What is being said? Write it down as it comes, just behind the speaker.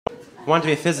I wanted to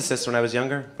be a physicist when I was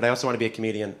younger, but I also wanted to be a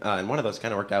comedian, and one of those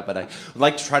kind of worked out, but I would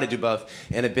like to try to do both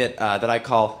in a bit that I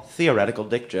call theoretical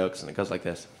dick jokes, and it goes like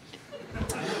this.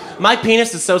 My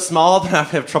penis is so small that I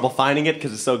have trouble finding it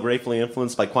because it's so gratefully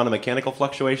influenced by quantum mechanical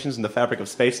fluctuations in the fabric of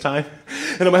space-time.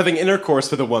 And I'm having intercourse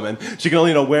with a woman. She can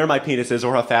only know where my penis is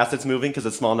or how fast it's moving because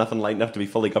it's small enough and light enough to be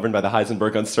fully governed by the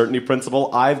Heisenberg uncertainty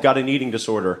principle. I've got an eating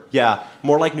disorder. Yeah,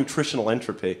 more like nutritional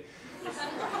entropy.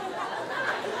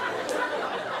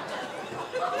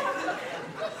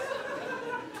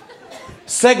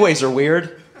 Segways are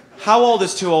weird. How old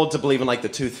is too old to believe in, like, the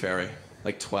tooth fairy?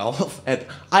 Like 12? And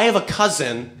I have a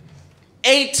cousin,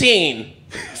 18,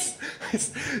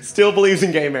 still believes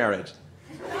in gay marriage.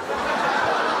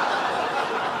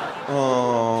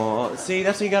 Oh, see,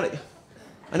 that's what you gotta...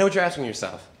 I know what you're asking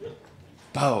yourself.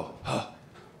 Bo,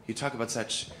 you talk about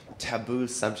such taboo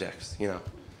subjects, you know.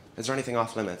 Is there anything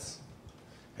off limits?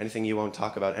 Anything you won't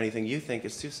talk about? Anything you think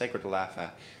is too sacred to laugh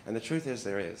at? And the truth is,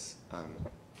 there is.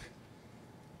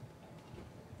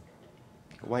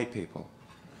 White people.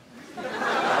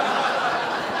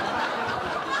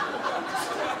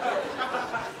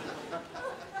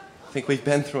 Think we've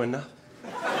been through enough?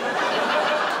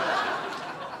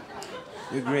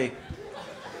 You agree?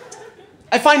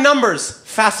 I find numbers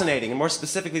fascinating, and more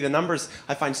specifically the numbers,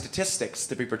 I find statistics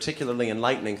to be particularly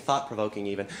enlightening, thought-provoking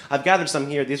even. I've gathered some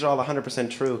here. These are all 100%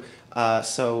 true.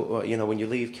 So, you know, when you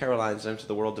leave Caroline's into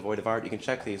the world devoid of art, you can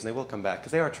check these, and they will come back,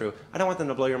 because they are true. I don't want them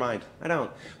to blow your mind. I don't.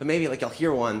 But maybe, like, you'll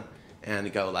hear one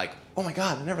and go, like, oh, my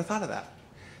God, I never thought of that.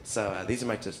 So these are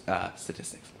my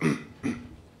statistics.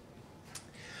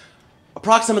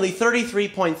 Approximately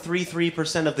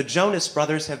 33.33% of the Jonas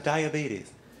Brothers have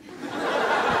diabetes.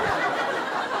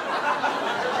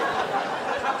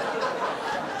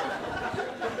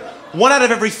 One out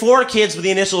of every 4 kids with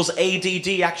the initials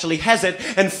ADD actually has it,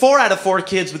 and 4 out of 4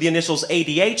 kids with the initials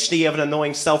ADHD have an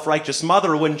annoying self-righteous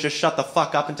mother who wouldn't just shut the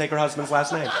fuck up and take her husband's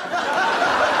last name.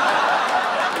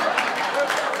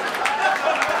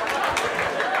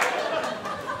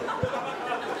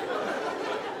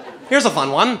 Here's a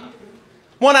fun one.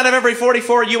 1 out of every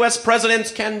 44 US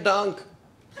presidents can dunk.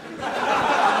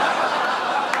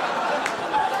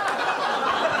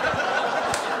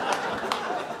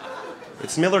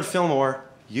 It's Millard Fillmore,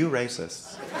 you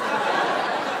racists.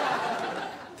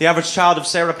 The average child of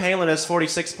Sarah Palin has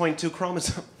 46.2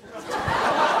 chromosomes.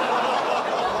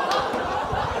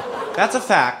 That's a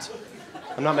fact.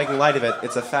 I'm not making light of it.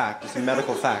 It's a fact. It's a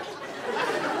medical fact.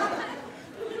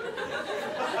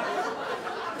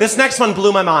 This next one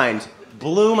blew my mind.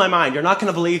 Blew my mind. You're not going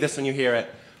to believe this when you hear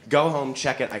it. Go home,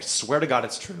 check it. I swear to God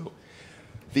it's true.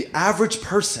 The average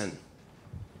person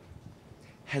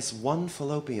has 1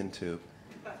 fallopian tube.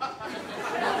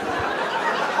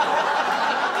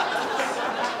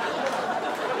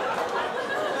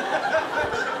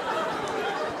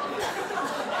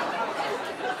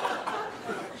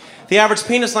 The average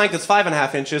penis length is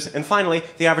 5.5 inches, and finally,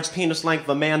 the average penis length of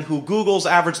a man who Googles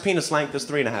average penis length is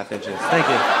 3.5 inches. Thank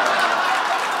you.